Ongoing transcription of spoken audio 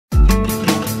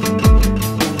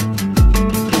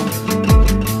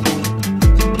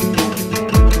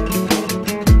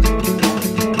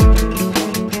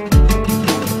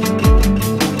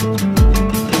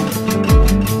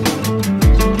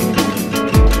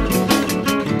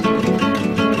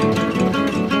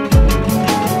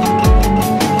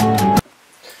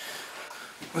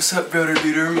What's up, brother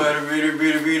beater, mother beater.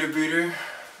 Man,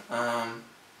 I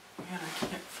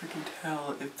can't freaking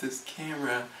tell if this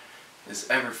camera is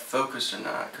ever focused or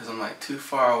not, because I'm like too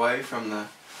far away from the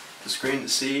screen to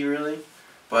see, really.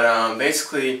 But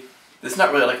basically, this is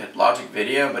not really like a Logic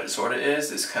video, but it sort of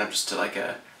is. It's kind of just like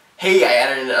a, hey, I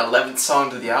added an 11th song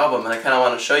to the album, and I kind of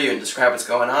want to show you and describe what's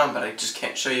going on, but I just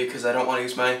can't show you because I don't want to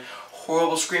use my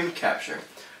horrible screen capture.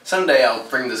 Someday I'll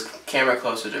bring this camera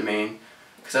closer to me,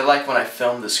 because I like when I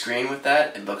film the screen with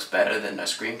that. It looks better than a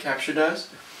screen capture does.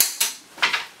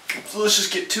 So let's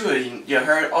just get to it. You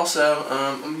heard also,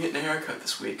 I'm getting a haircut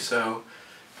this week, so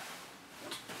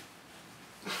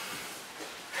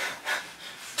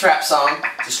trap song,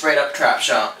 just straight up trap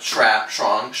song,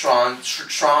 strong.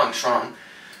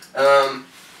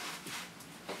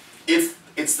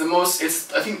 It's the most,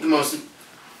 I think the most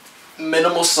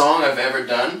minimal song I've ever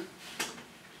done.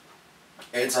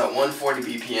 It's at 140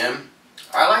 BPM.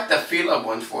 I like the feel of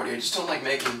 140. I just don't like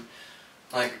making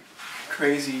like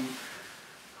crazy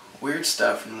weird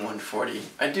stuff in 140.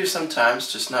 I do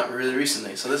sometimes, just not really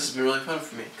recently. So this has been really fun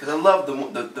for me because I love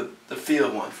the feel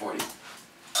of 140.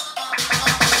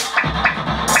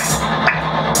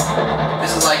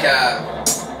 This is like a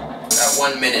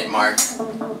 1 minute mark.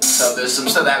 So there's some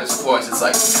stuff that happens before, so it's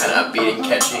like kind of upbeat and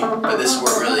catchy. But this is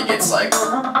where it really gets like.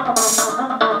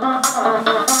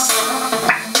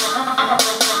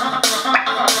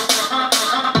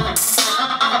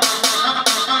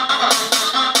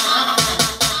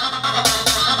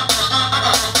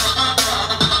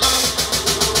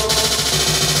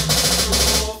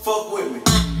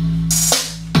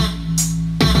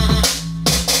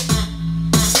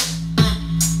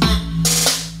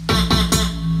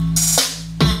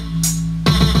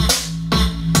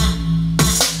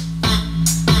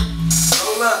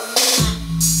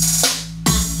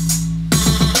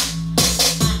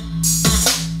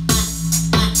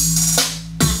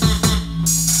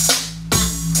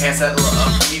 It's that little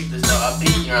upbeat, there's no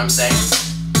upbeat, you know what I'm saying?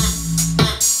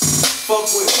 Fuck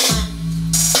with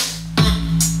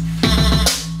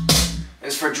it.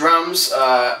 As for drums,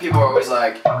 people are always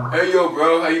like, hey yo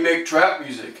bro, how you make trap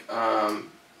music?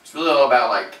 It's really all about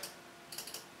like,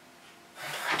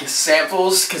 I guess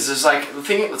samples, because there's like, the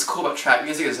thing that's cool about trap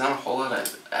music is not a whole lot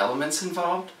of elements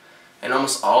involved, and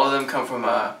almost all of them come from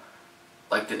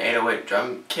like the 808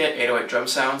 drum kit, 808 drum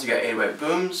sounds. You got 808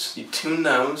 booms, you tune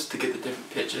those to get the different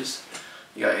pitches.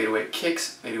 You got 808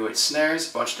 kicks, 808 snares,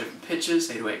 a bunch of different pitches,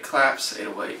 808 claps,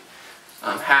 808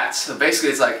 hats. So basically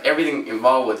it's like everything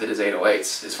involved with it is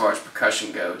 808s as far as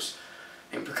percussion goes.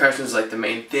 And percussion is like the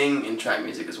main thing in trap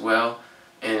music as well.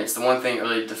 And it's the one thing that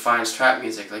really defines trap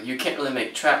music. Like you can't really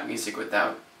make trap music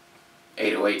without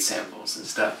 808 samples and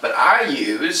stuff. But I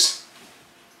use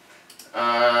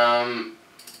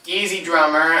Easy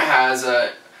Drummer has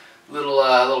a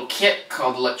little kit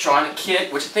called Electronic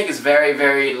Kit, which I think is very,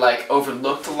 very like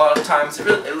overlooked a lot of times.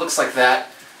 It looks like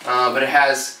that, but it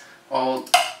has all.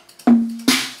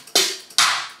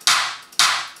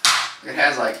 It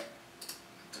has like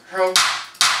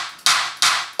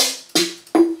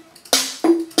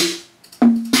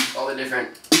all the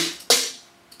different,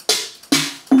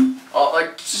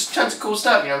 like just tons of cool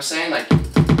stuff. You know what I'm saying? Like,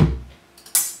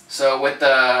 so with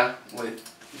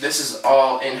this is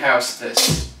all in-house,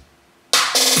 this.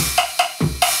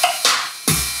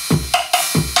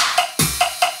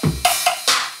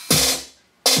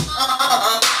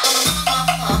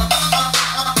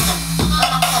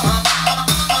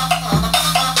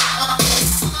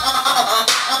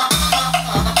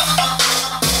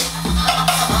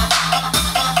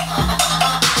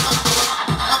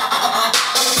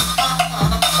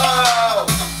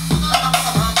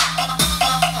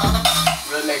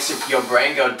 Your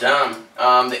brain go dumb.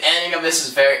 The ending of this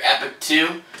is very epic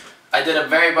too. I did a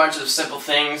very bunch of simple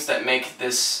things that make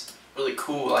this really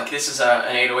cool. Like this is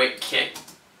an 808 kick,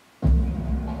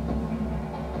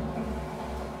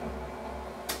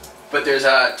 but there's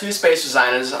two space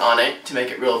designers on it to make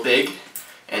it real big,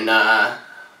 and then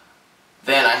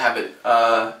I have it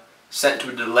set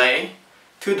to a delay,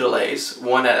 two delays.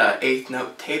 One at an 1/8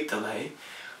 note tape delay.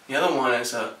 The other one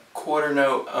is a 1/4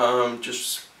 note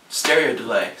just stereo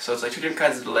delay. So it's like two different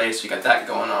kinds of delays, so you got that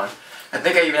going on. I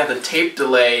think I even have the tape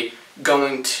delay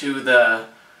going to the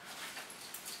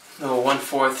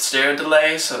 1/4 stereo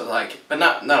delay, so like, but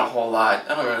not a whole lot.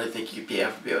 I don't really think you'd be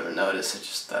able to notice. I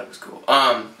just thought it was cool.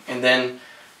 And then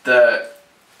the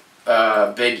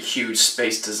big huge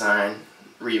space design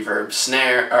reverb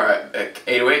snare, or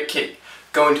 808 kick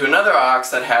going to another aux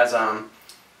that has a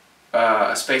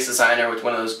space designer with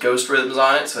one of those ghost rhythms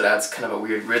on it, so it adds kind of a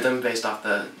weird rhythm based off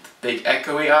the big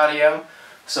echoey audio.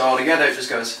 So altogether it just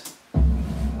goes.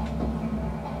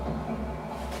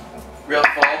 real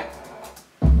full.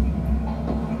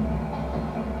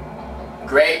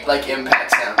 Great, like,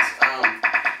 impact sounds.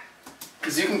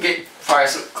 Because you can get probably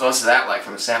something close to that, like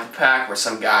from a sample pack, where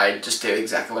some guy just did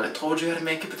exactly what I told you how to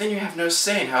make it, but then you have no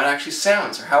say in how it actually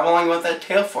sounds, or how long you want that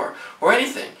tail for, or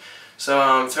anything.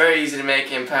 So it's very easy to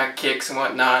make impact kicks and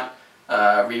whatnot.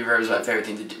 Reverb is my favorite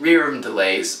thing to do. Reverb and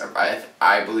delays,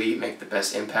 I believe, make the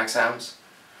best impact sounds.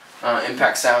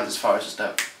 Impact sounds as far as just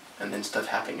stuff, and then stuff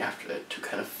happening after it to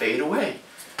kind of fade away.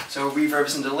 So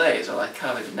reverbs and delays are like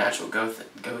kind of like the natural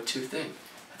go-to thing.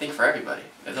 I think for everybody.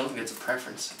 I don't think it's a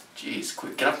preference. Jeez,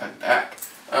 quick, get off my back.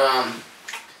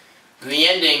 The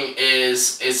ending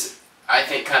is I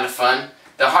think kind of fun.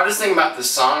 The hardest thing about this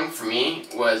song for me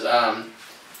was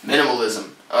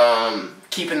minimalism.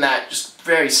 Keeping that just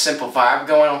very simple vibe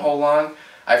going a whole long.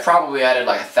 I probably added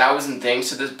like 1,000 things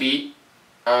to this beat,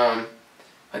 like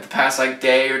the past like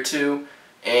day or two,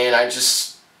 and I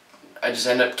just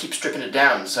end up keep stripping it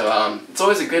down. So it's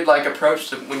always a good like approach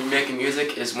to when you're making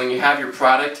music, is when you have your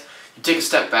product, you take a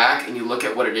step back and you look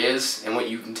at what it is and what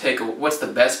you can take, what's the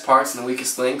best parts and the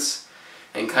weakest links,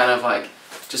 and kind of like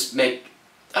just make,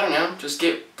 I don't know, just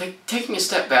taking a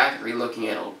step back and re-looking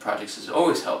at old projects is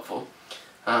always helpful.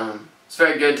 It's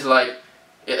very good to like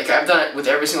I've done it with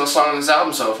every single song on this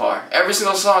album so far. Every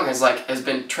single song has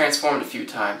been transformed a few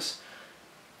times,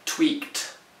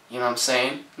 tweaked. You know what I'm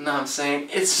saying? You know what I'm saying?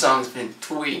 Its song's been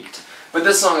tweaked. But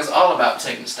this song is all about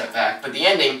taking a step back. But the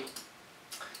ending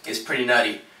is pretty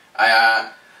nutty.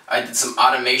 I did some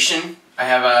automation. I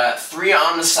have 3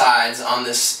 on the sides on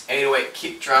this 808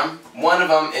 kick drum. One of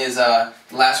them is, the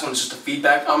last one is just a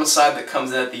feedback on the side that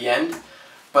comes in at the end.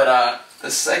 But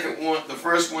the second one, the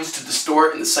first one's to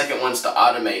distort, and the second one's to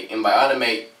automate. And by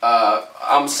automate,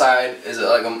 on the side is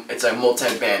it's a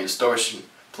multi-band distortion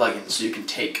plugin, so you can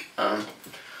take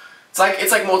it's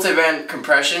like multi-band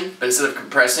compression, but instead of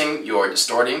compressing, you're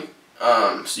distorting.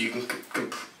 So you can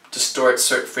distort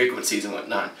certain frequencies and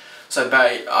whatnot. So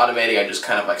by automating, I just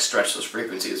kind of like stretch those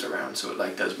frequencies around, so it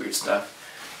like does weird stuff.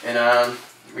 And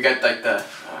we got like the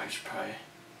I should probably.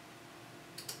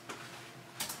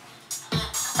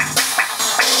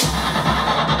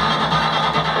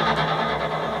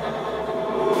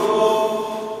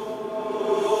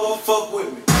 Fuck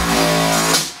with me.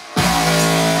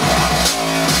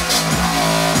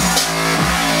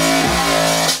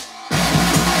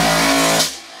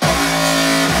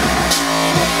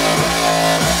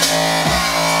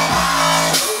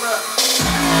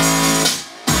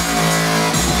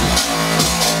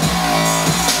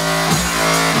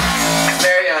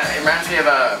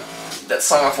 That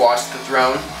song off Watch the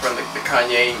Throne from the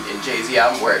Kanye and Jay-Z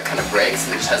album, where it kind of breaks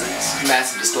and it just has these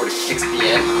massive distorted kicks at the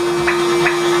end.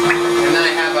 And then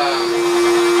I have the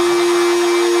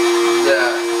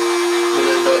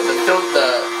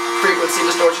frequency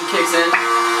distortion kicks in,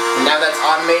 and now that's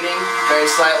automating very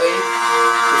slightly.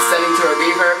 It's sending to a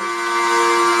reverb.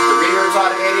 The reverb's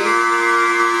automating,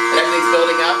 and everything's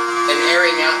building up and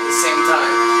airing out at the same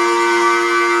time.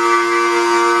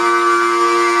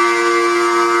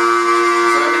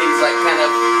 Kind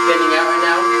of bending out right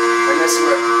now, and this is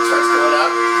where it starts going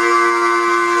up.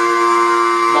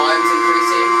 Volume's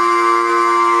increasing.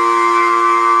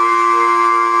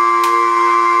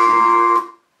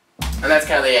 And that's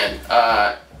kind of the end.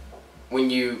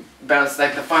 When you bounce,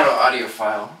 like the final audio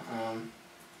file.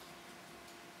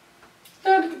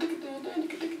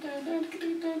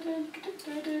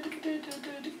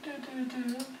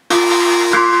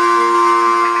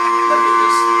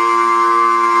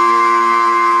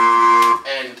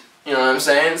 You know what I'm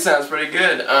saying? Sounds pretty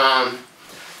good. You know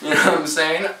what I'm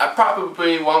saying? I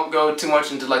probably won't go too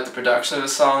much into like the production of the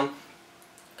song,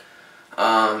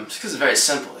 just because it's very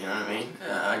simple. You know what I mean?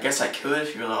 I guess I could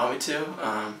if you really want me to,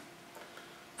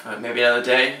 but maybe another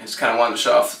day. I just kind of wanted to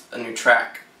show off a new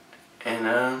track, and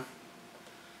I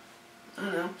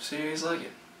don't know. See if you guys like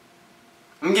it.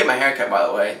 I'm gonna get my hair cut, by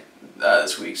the way,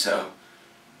 this week, so